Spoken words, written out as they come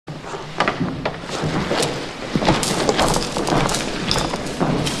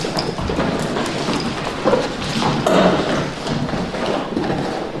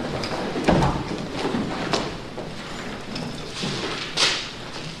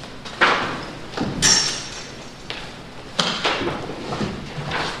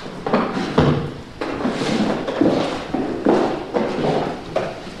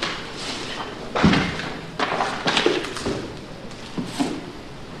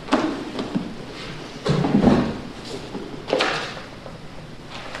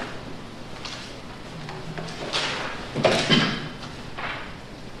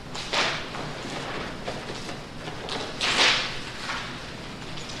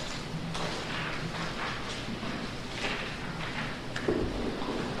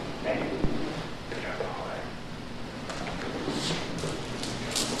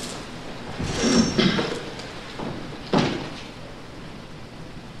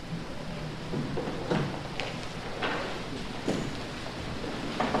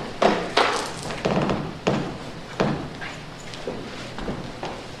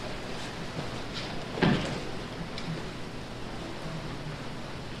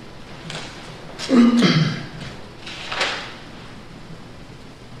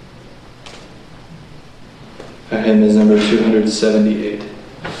Our hymn is number 278.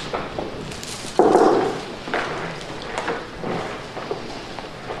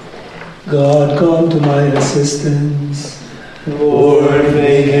 God, come to my assistance. Lord,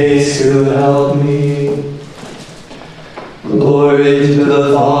 make haste to help me. Glory to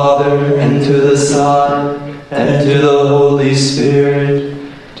the Father, and to the Son, and to the Holy Spirit,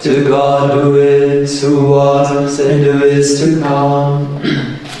 to God who is, who was, and who is to come,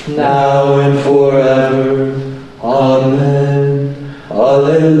 now and forever. Amen.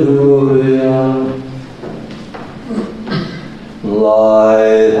 Alleluia.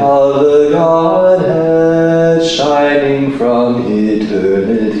 Light of the Godhead, shining from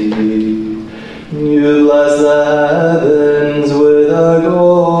eternity, you bless the heavens with a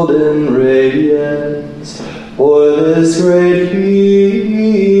golden radiance for this great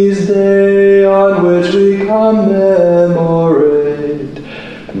feast day on which we commemorate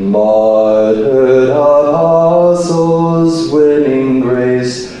martyred apostles winning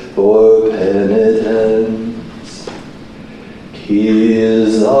grace for penitence.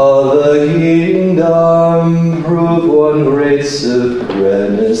 Keys of the kingdom prove one great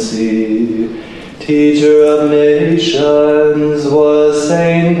supremacy. Teacher of nations was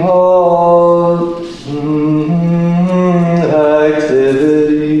Saint Paul's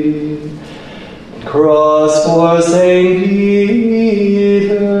activity. Cross for Saint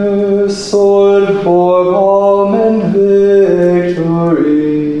Peter, sword for palm and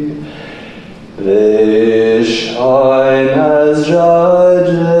victory. They shine as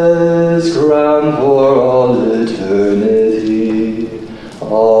judges, crowned for all eternity.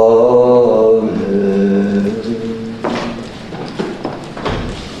 Amen.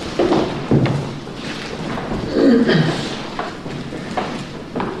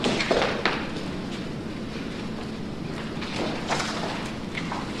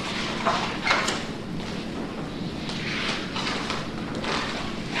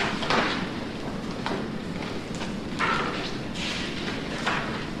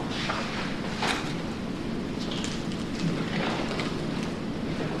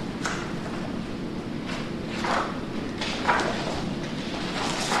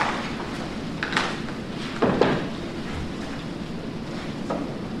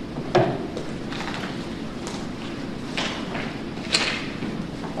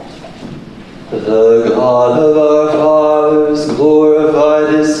 The God of our fathers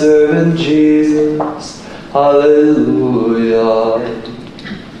glorified his servant Jesus. Hallelujah.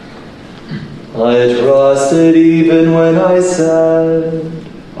 I trusted even when I said,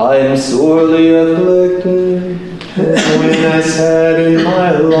 I am sorely afflicted. When I said in my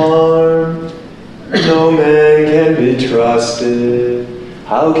alarm, no man can be trusted.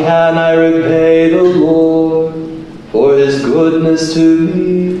 How can I repay the Lord for his goodness to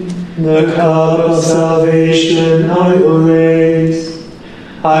me? The cup of salvation I will raise.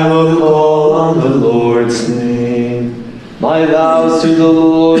 I will call on the Lord's name. My vows to the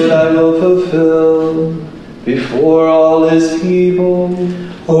Lord I will fulfill before all his people.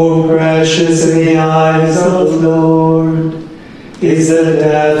 O precious in the eyes of the Lord is the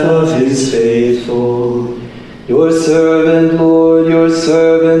death of his faithful. Your servant, Lord, your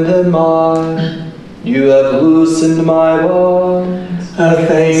servant am I. You have loosened my bonds. A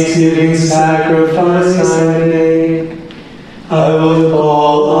thanksgiving sacrifice I make. I will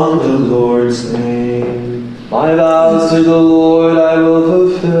call on the Lord's name. My vows to the Lord I will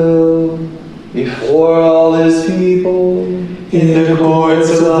fulfill before all his people. In the courts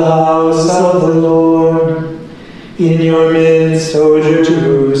of the house of the Lord, in your midst, O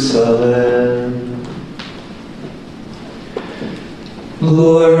Jerusalem.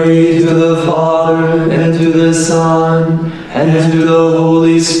 Glory to the Father, and to the Son, and to the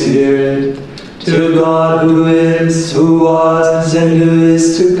Holy Spirit, to God who is, who was, and who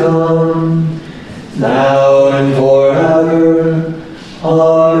is to come, now and forever.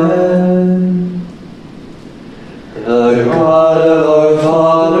 Amen. The God of our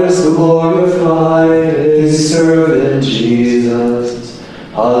fathers glorified his servant Jesus.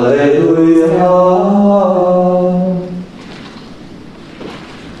 Hallelujah.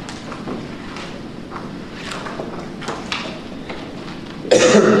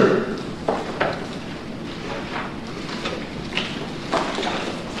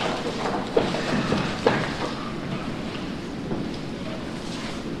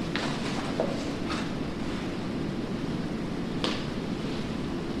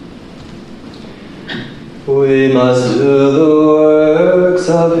 We must do the works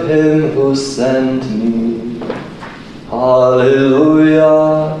of him who sent me.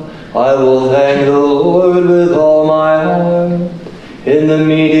 Hallelujah. I will thank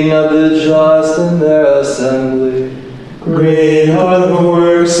of the just in their assembly. Great are the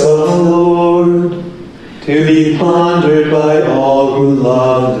works of the Lord, to be pondered by all who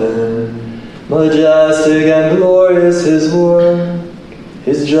love them. Majestic and glorious his work,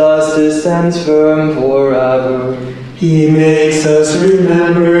 his justice stands firm forever. He makes us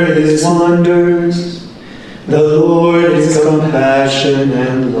remember his wonders. The Lord is compassion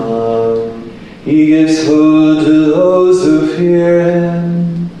and love. He gives food to those who fear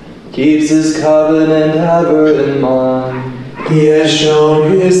him, keeps his covenant ever in mind. He has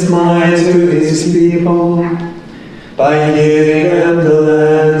shown his mind to his people by giving them the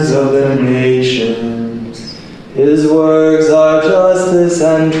lands of the nations. His works are justice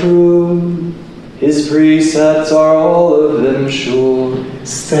and truth. His precepts are all of them sure.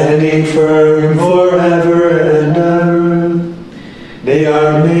 Standing firm forever and ever, they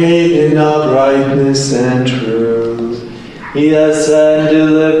are made in uprightness and truth. He has sent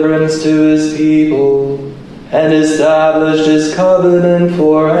deliverance to his people and established his covenant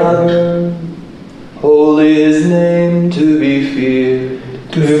forever. Holy his name to be feared.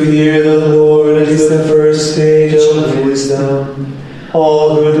 To fear the Lord is the first stage of wisdom.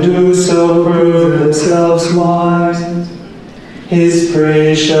 All who do so prove themselves wise. His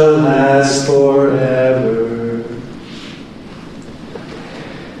praise shall last forever.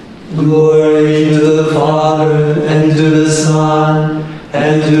 Glory to the Father, and to the Son,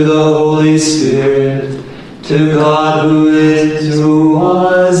 and to the Holy Spirit, to God who is, who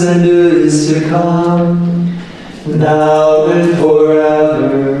was, and who is to come, now and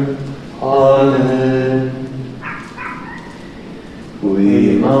forever. Amen.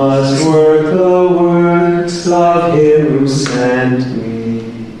 We must work the works of him who sent me.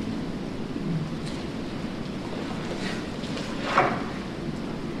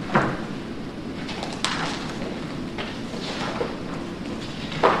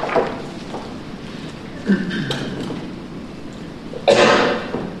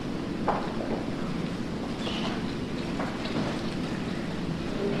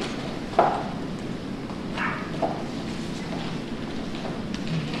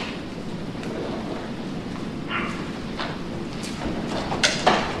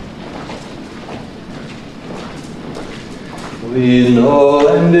 We know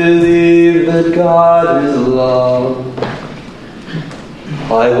and believe that God is love.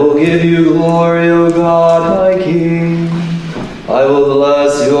 I will give you glory, O God, my King. I will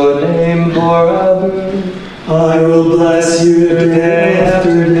bless your name forever. I will bless you day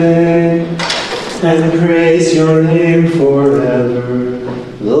after day, and praise your name forever.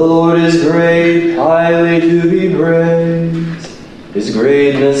 The Lord is great, highly to be praised. His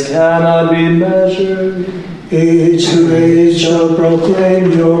greatness cannot be measured. Age to age shall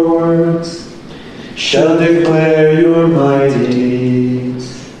proclaim your works, shall declare your mighty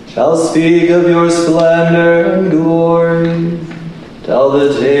deeds, Shall speak of your splendor and glory, tell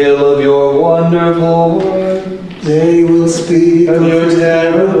the tale of your wonderful works. They will speak of your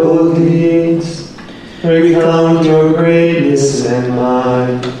terrible deeds, recount your greatness and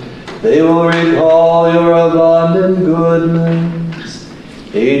might. They will recall your abundant goodness.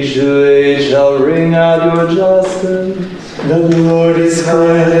 Age to age shall ring out your justice. The Lord is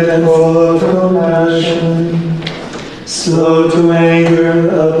kind and full of compassion, slow to anger,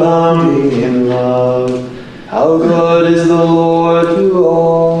 abounding in love. How good is the Lord to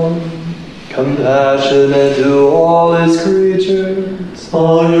all, compassionate to all his creatures.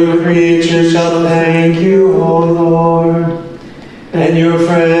 All your creatures shall thank you, O Lord, and your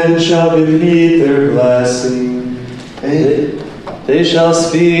friends shall repeat their blessing. They shall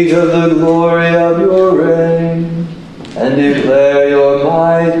speak of the glory of your reign and declare your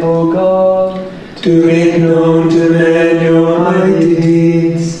might, O God. To make known to men your mighty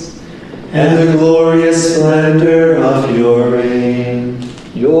deeds and the glorious splendor of your reign.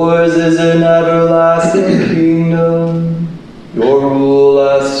 Yours is an everlasting kingdom. Your rule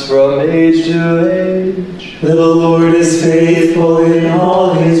lasts from age to age. The Lord is faithful in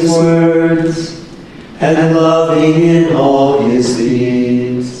all his words and loving in all his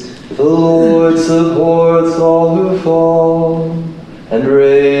deeds. The Lord supports all who fall and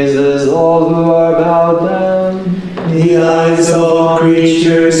raises all who are bowed down. The eyes of all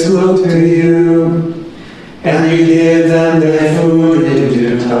creatures look to you, and you give them their food in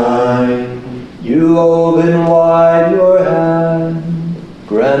due time. You open wide your hand,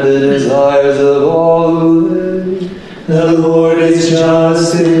 grant the desires of all who live. The Lord is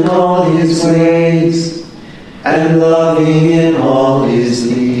just in all his ways, and loving in all his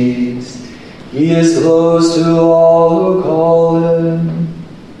deeds. He is close to all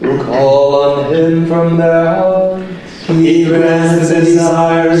who call on him from their hearts. He grants the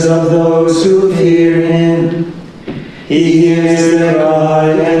desires of those who fear him. He hears their cry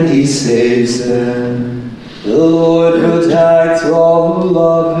and he saves them. The Lord protects all who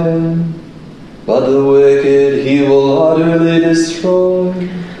love him, but the wicked he will utterly destroy.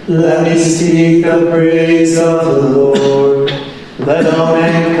 Let me speak the praise of the Lord. Let all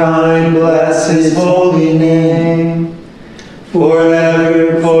mankind bless his holy name,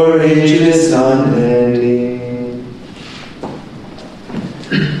 forever, for ages unending.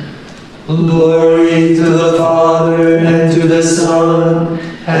 Glory to the Father, and to the Son,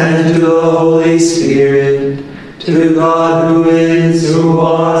 and to the Holy Spirit, to God who is, who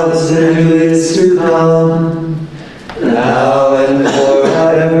was, and who is to come, now and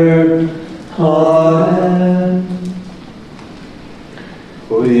forever. Amen.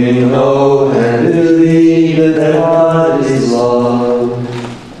 We know and believe that God is love.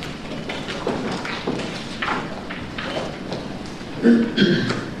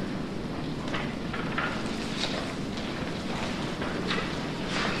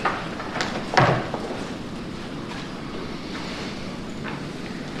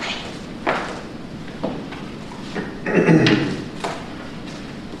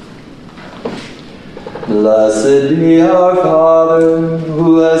 Blessed be our Father,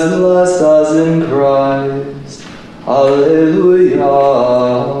 who has blessed us in Christ. Alleluia.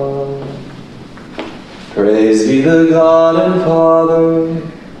 Praise be the God and Father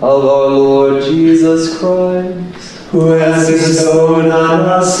of our Lord Jesus Christ, who has bestowed on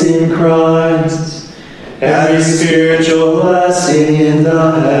us in Christ every spiritual blessing in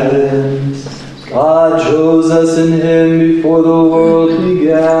the heavens. God chose us in him before the world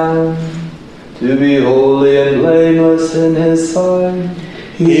began, to be holy and blameless in his sight.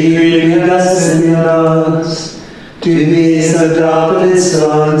 He predestined us to be his adopted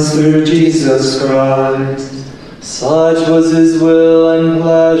sons through Jesus Christ. Such was his will and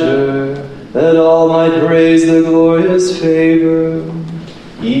pleasure, that all might praise the glorious favor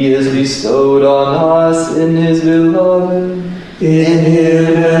he has bestowed on us in his beloved. In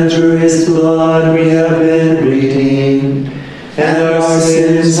him and through his blood we have been redeemed, and our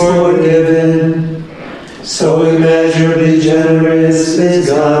sins forgiven. So immeasurably generous is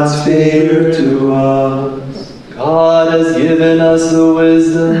God's favor to us. God has given us the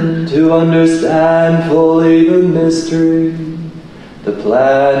wisdom to understand fully the mystery, the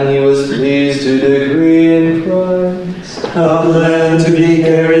plan he was pleased to decree in Christ. A plan to be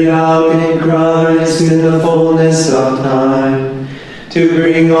carried out in Christ in the fullness of time, to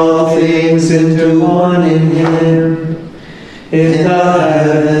bring all things into one in him, in the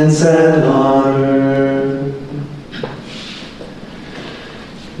heavens and on earth.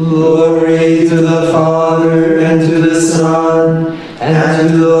 Glory to the Father, and to the Son, and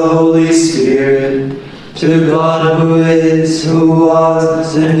to the Holy Spirit, to God who is, who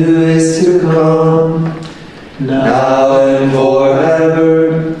was, and who is to come, now and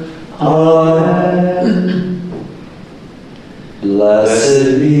forever. Amen.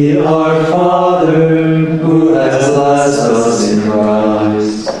 Blessed be our Father, who has blessed us in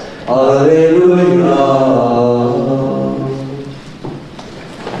Christ. Alleluia.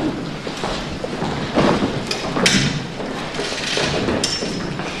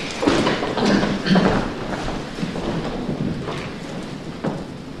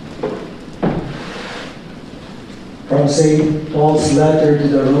 From St. Paul's letter to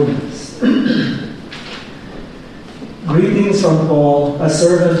the Romans. Greetings from Paul, a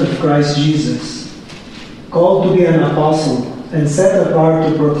servant of Christ Jesus, called to be an apostle and set apart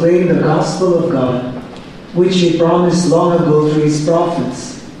to proclaim the gospel of God, which he promised long ago through his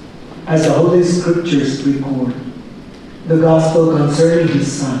prophets, as the Holy Scriptures record, the gospel concerning his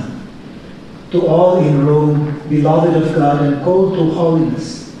Son. To all in Rome, beloved of God and called to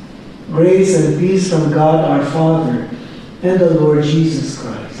holiness, grace and peace from God our Father and the Lord Jesus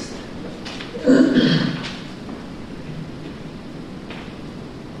Christ.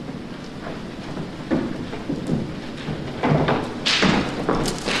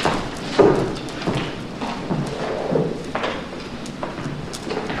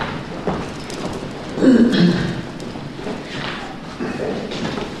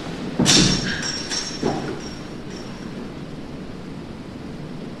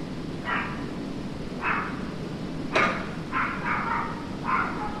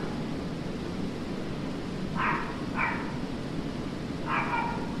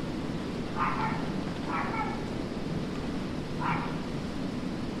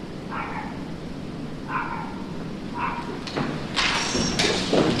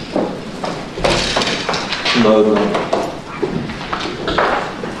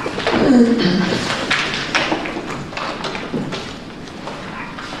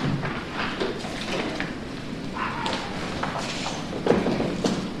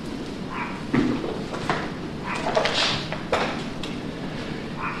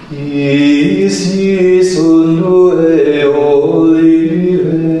 Isis unue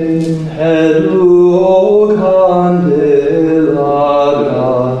oliven, heduo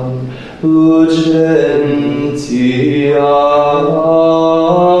candelagram, lucentiam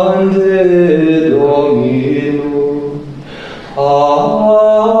ante Dominum,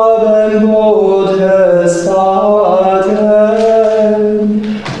 habem potestatem,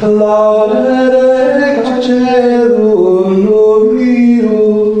 laudere caelum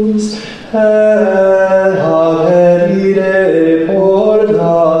numerus, et haperire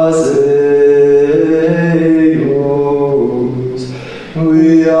portas eius,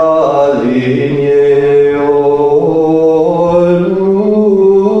 via lineorum,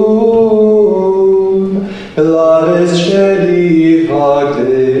 laves celi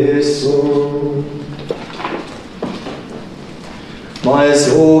facte sunt. My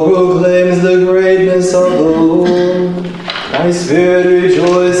soul proclaims the greatness of the Lord. My spirit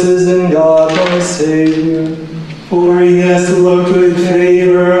rejoices in God my Savior. For he has looked with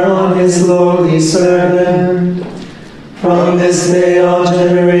favor on his lowly servant. From this day all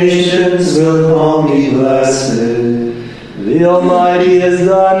generations will call me blessed. The Almighty has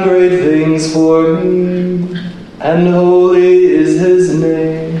done great things for me, and holy is his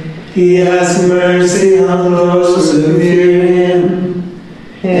name. He has mercy on those who fear him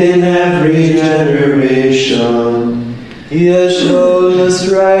in every generation. He has shown the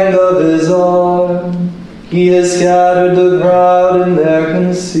strength of his arm. He has scattered the proud in their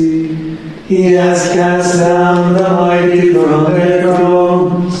conceit. He has cast down the mighty from their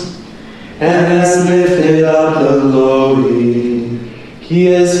thrones and has lifted up the lowly. He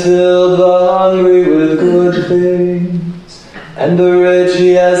has filled the hungry with good things, and the rich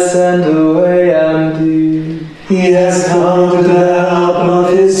he has sent away empty. He has come to the help of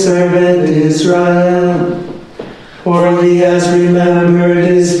his servant Israel, for he has remembered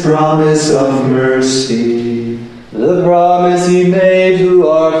his promise of mercy. The promise he made to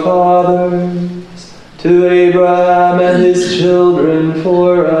our fathers, to Abraham and his children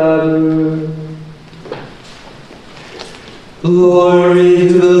forever. Glory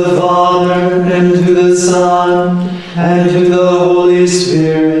to the Father, and to the Son, and to the Holy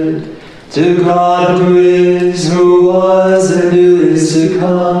Spirit, to God who is, who was, and who is to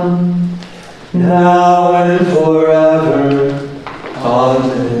come, now and forever.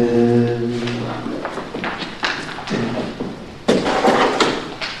 Amen.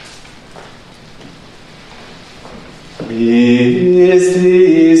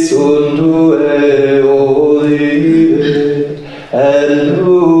 Isis undue olive, et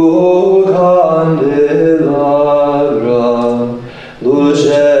duo candelagram,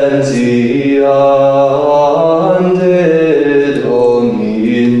 lucentiam ante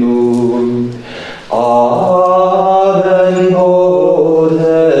Dominum, habem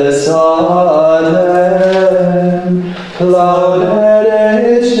potestatem,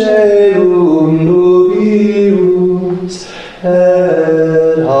 laudere caelum numerus,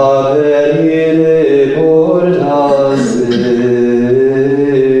 et haperire portas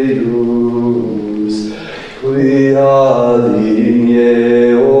eius, quia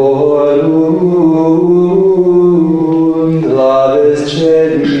lineorum, claves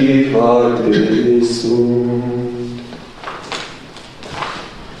celi facte sunt.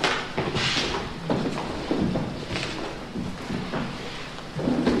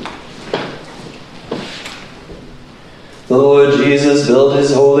 The Lord Jesus built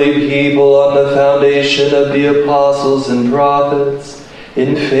his holy people on the foundation of the apostles and prophets.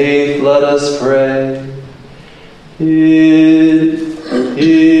 In faith, let us pray.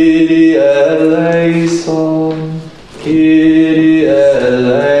 Kyrie eleison, Kyrie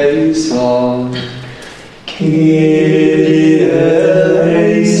eleison, Kyrie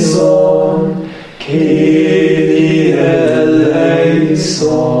eleison, Kyrie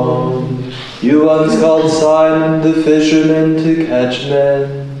eleison. You once called Simon the fisherman to catch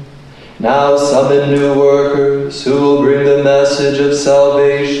men. Now summon new workers who will bring the message of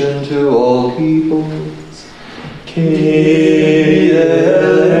salvation to all peoples. Kyrie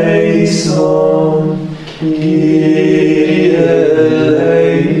eleison, Kyrie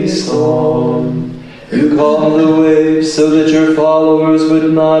eleison. You calmed the waves so that your followers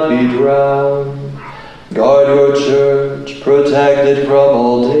would not be drowned. Guard your church, protect it from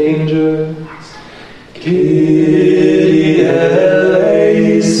all dangers. Kyrie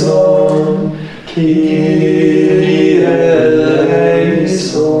eleison, Kyrie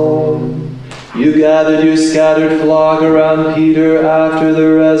eleison. You gathered your scattered flock around Peter after the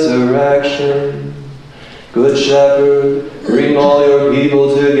resurrection. Good Shepherd, bring all your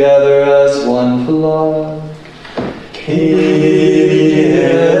people together as one flock. Kyrie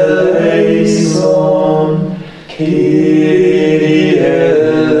eleison.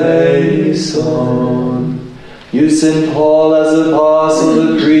 St. Paul as apostle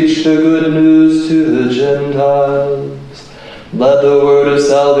to preach the good news to the Gentiles. Let the word of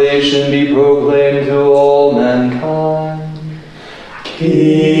salvation be proclaimed to all mankind.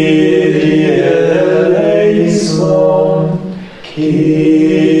 Kyrie eleison,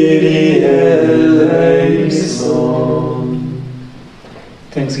 Kyrie eleison.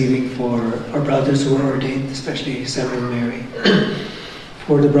 Thanksgiving for our brothers who are ordained, especially Sam and Mary.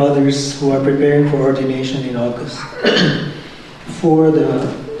 For the brothers who are preparing for ordination in August. For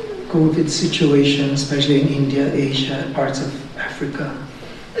the COVID situation, especially in India, Asia, and parts of Africa.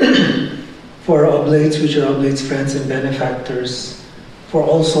 For our oblates, future oblates, friends, and benefactors. For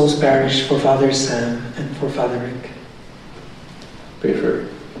All Souls Parish, for Father Sam, and for Father Rick. Pray for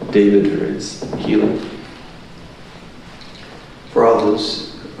David for his healing. For all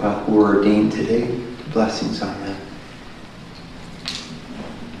those who were ordained today, blessings on them.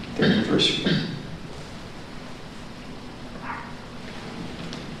 Their anniversary.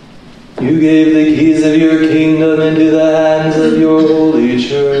 You gave the keys of your kingdom into the hands of your holy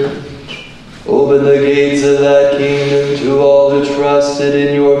church. Open the gates of that kingdom to all who trusted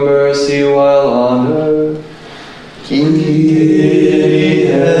in your mercy while on earth. Kyrie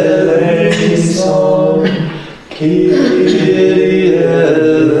eleison, Kyrie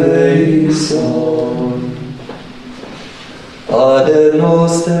eleison. Pater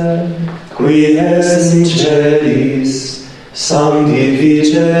noster, Qui es in celis,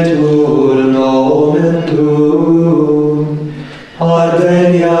 sanctificetur nomen tuum,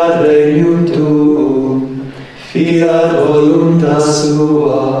 adveniat regnum tuum, fiat voluntas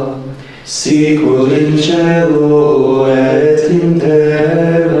tua, sicur in cielo et in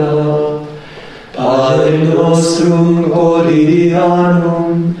terra. Panem nostrum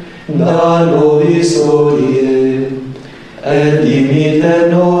quotidianum da nobis hodie, et dimitte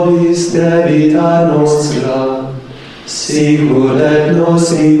nobis debita nostra, sicur et nos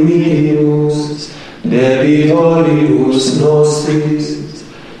dimittimus debitoribus nostris,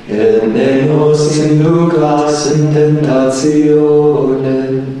 et ne nos inducas in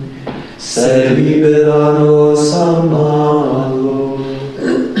tentationem, sed libera nos a malo.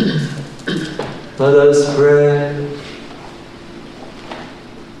 let us pray.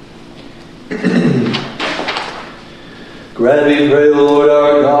 Grant, we pray, O Lord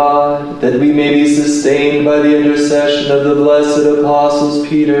our God, that we may be sustained by the intercession of the blessed apostles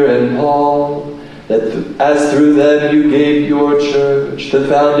Peter and Paul, that as through them you gave your church the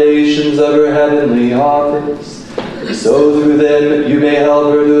foundations of her heavenly office, so through them you may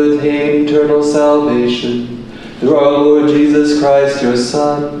help her to attain eternal salvation. Through our Lord Jesus Christ, your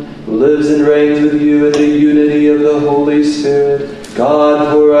Son, who lives and reigns with you in the unity of the Holy Spirit,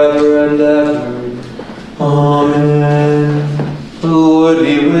 God forever and ever. Amen. The Lord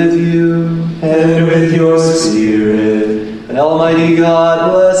be with you, And with your spirit. and Almighty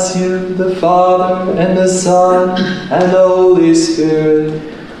God bless you, the Father, and the Son, and the Holy Spirit.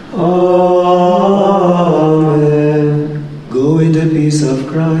 Amen. Go in the peace of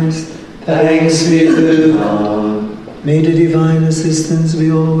Christ. Thanks be to God, May the divine assistance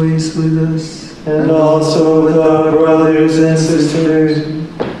be always with us. and also with our brothers and sisters.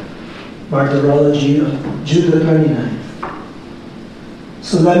 Martyrology of Jude 29.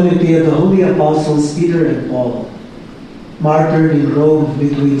 Solemnity of the Holy Apostles Peter and Paul, martyred in Rome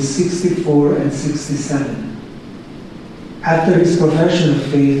between 64 and 67. After his profession of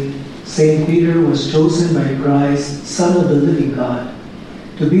faith, St. Peter was chosen by Christ, Son of the living God,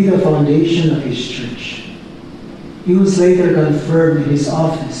 to be the foundation of his church. He was later confirmed in his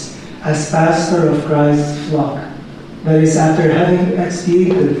office as pastor of Christ's flock, that is, after having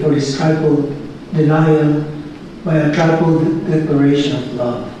expiated for his triple denial by a triple declaration of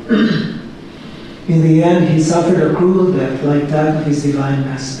love. In the end, he suffered a cruel death like that of his divine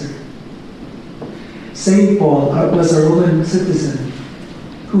master. St. Paul was a Roman citizen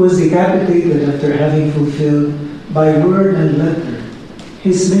who was decapitated after having fulfilled, by word and letter,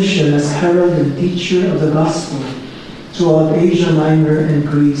 his mission as herald and teacher of the gospel throughout Asia Minor and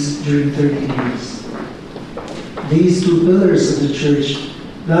Greece during 30 years. These two pillars of the church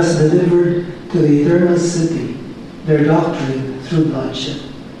thus delivered to the eternal city their doctrine through bloodshed.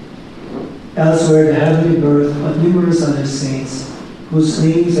 Elsewhere, the heavenly birth of numerous other saints whose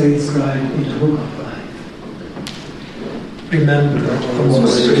names are inscribed in the Book of Life. Remember, O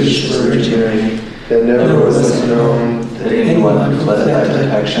most gracious Virgin Mary, That never was it known that anyone who fled thy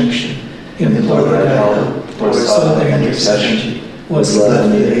protection, implored thy help, or sought thy intercession, was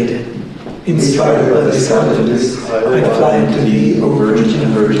left unaided. Inspired by this confidence, I fly unto thee, O Virgin of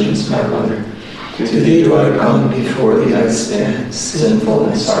Virgins, my Mother. To thee do I come, before thee I stand, sinful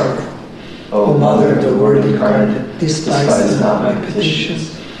and sorrowful. O Mother of the Word incarnate, despise not my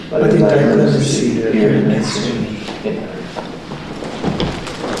petitions, but in thy clemency hear and answer me. Amen.